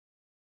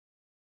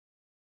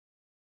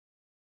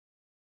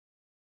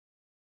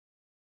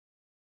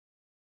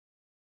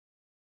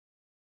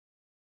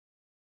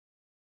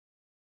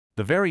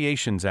The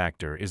variations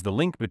actor is the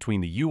link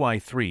between the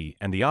UI3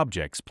 and the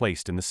objects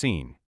placed in the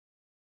scene.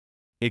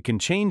 It can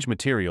change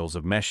materials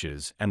of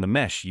meshes and the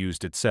mesh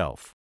used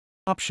itself.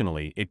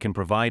 Optionally, it can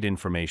provide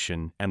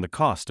information and the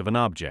cost of an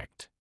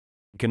object.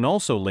 It can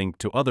also link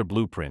to other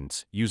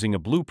blueprints using a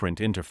blueprint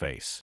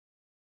interface.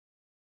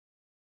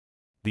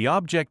 The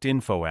Object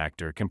Info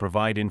actor can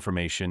provide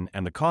information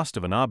and the cost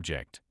of an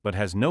object, but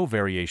has no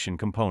variation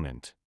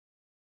component.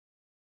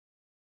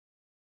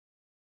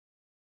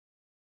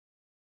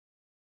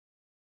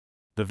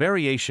 The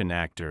Variation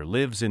actor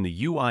lives in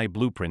the UI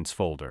Blueprints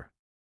folder.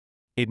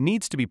 It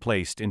needs to be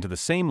placed into the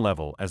same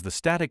level as the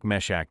static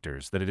mesh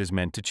actors that it is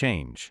meant to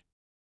change.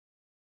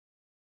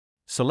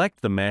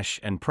 Select the mesh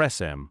and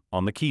press M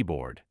on the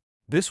keyboard.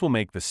 This will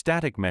make the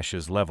static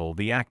meshes level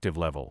the active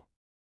level.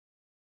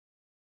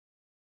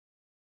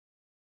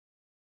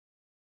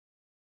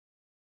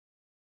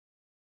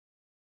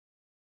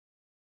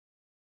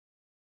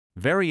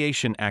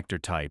 Variation actor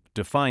type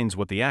defines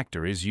what the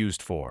actor is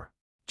used for.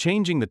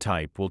 Changing the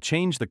type will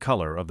change the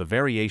color of the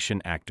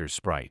variation actor's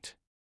sprite.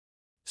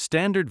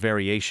 Standard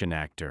variation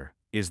actor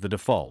is the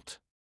default.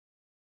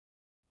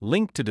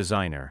 Link to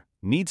designer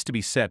needs to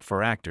be set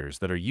for actors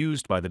that are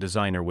used by the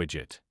designer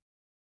widget.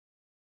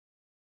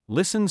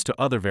 Listens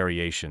to other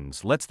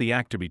variations lets the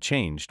actor be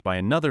changed by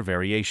another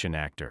variation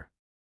actor.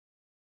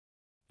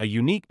 A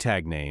unique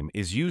tag name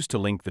is used to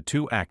link the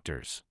two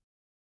actors.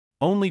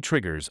 Only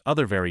triggers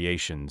other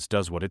variations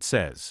does what it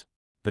says.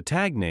 The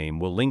tag name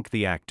will link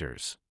the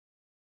actors.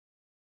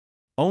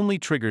 Only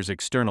triggers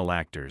external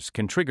actors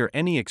can trigger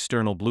any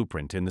external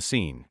blueprint in the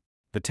scene.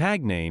 The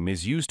tag name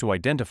is used to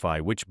identify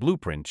which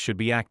blueprint should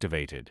be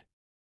activated.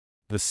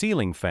 The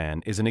ceiling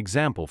fan is an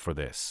example for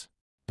this.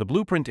 The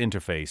blueprint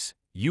interface,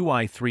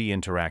 UI3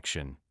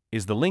 interaction,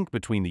 is the link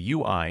between the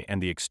UI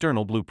and the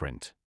external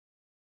blueprint.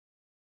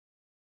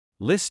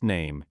 List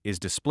name is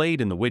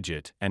displayed in the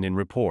widget and in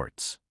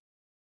reports.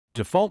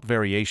 Default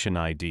variation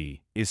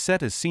ID is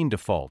set as scene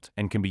default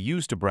and can be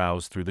used to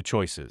browse through the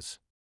choices.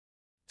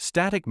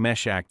 Static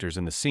mesh actors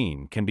in the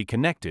scene can be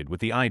connected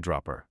with the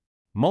eyedropper.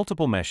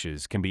 Multiple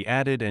meshes can be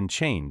added and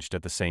changed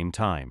at the same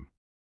time.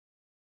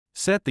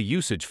 Set the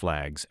usage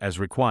flags as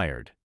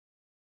required.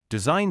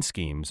 Design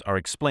schemes are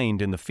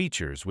explained in the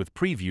Features with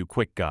Preview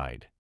Quick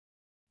Guide.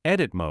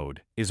 Edit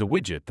mode is a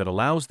widget that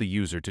allows the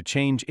user to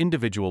change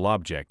individual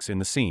objects in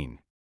the scene.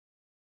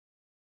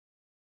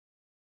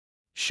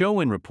 Show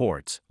in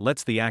reports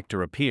lets the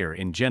actor appear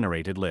in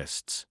generated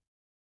lists.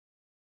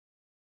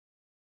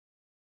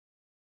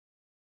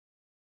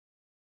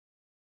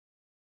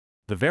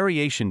 The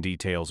Variation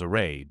Details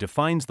array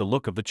defines the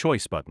look of the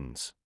choice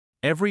buttons.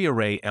 Every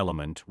array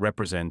element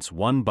represents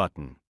one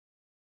button.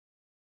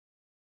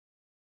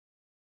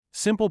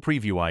 Simple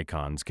preview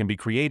icons can be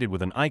created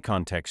with an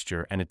icon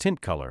texture and a tint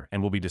color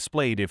and will be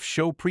displayed if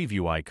Show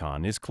Preview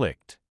icon is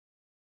clicked.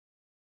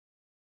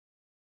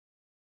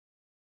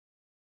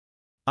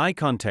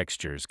 Icon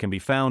textures can be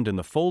found in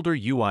the folder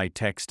UI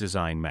Text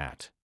Design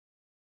Mat.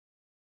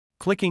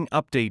 Clicking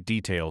Update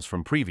Details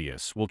from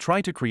Previous will try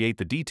to create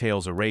the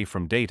details array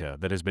from data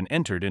that has been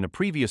entered in a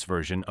previous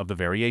version of the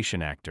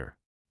variation actor.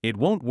 It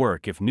won't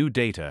work if new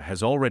data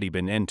has already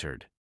been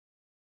entered.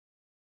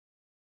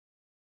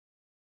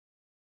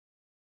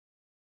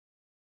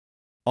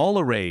 All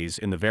arrays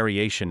in the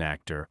variation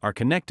actor are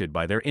connected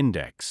by their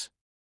index.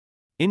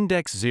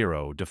 Index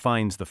 0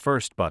 defines the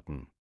first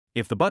button.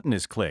 If the button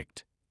is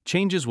clicked,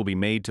 changes will be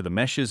made to the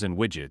meshes and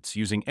widgets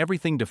using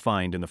everything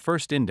defined in the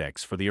first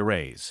index for the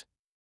arrays.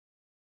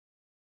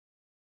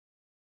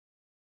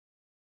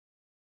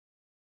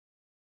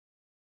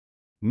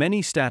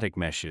 Many static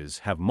meshes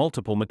have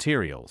multiple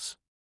materials.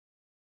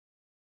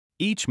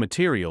 Each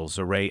materials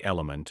array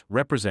element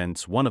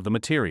represents one of the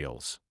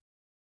materials.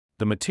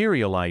 The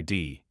material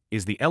ID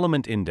is the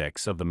element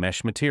index of the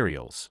mesh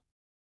materials.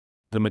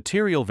 The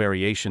material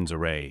variations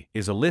array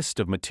is a list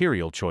of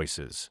material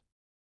choices.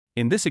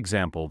 In this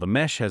example, the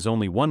mesh has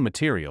only one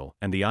material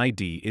and the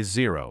ID is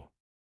 0.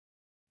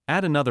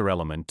 Add another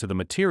element to the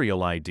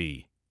material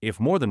ID if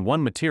more than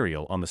one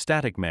material on the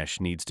static mesh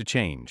needs to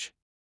change.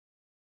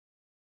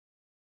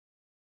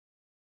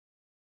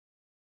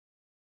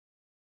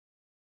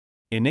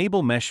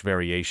 Enable mesh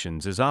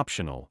variations is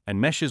optional,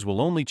 and meshes will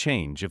only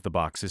change if the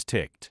box is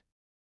ticked.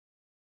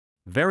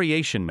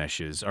 Variation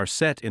meshes are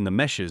set in the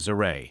meshes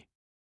array.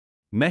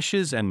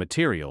 Meshes and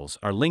materials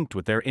are linked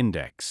with their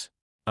index.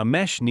 A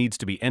mesh needs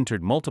to be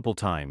entered multiple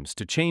times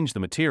to change the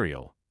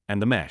material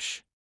and the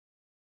mesh.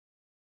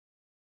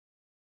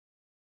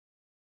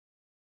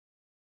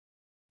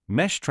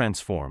 Mesh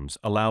transforms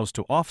allows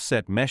to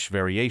offset mesh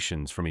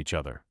variations from each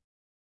other.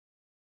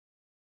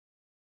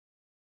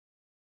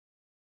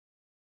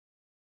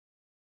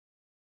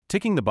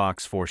 Ticking the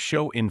box for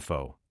Show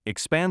Info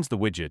expands the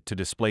widget to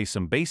display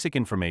some basic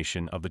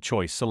information of the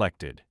choice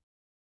selected.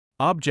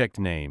 Object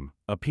name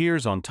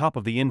appears on top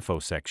of the info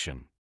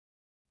section.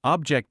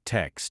 Object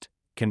text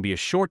can be a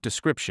short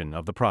description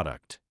of the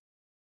product.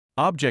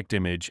 Object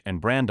image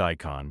and brand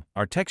icon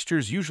are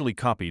textures usually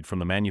copied from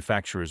the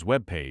manufacturer's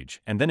web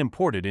page and then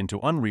imported into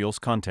Unreal's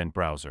content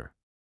browser.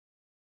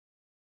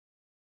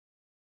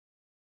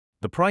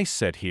 The price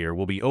set here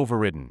will be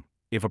overridden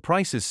if a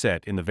price is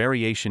set in the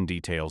variation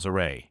details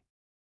array.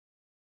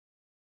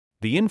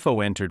 The info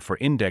entered for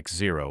index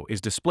 0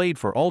 is displayed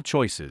for all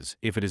choices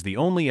if it is the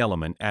only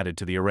element added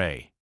to the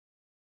array.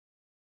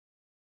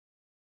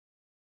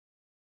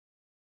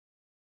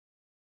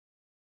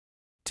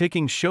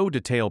 Ticking Show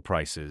Detail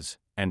Prices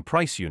and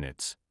Price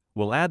Units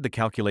will add the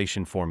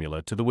calculation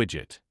formula to the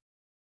widget.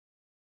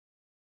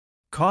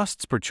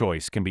 Costs per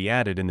choice can be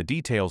added in the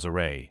details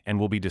array and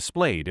will be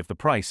displayed if the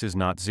price is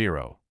not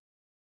 0.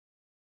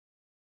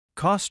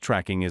 Cost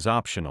tracking is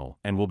optional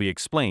and will be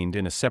explained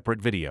in a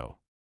separate video.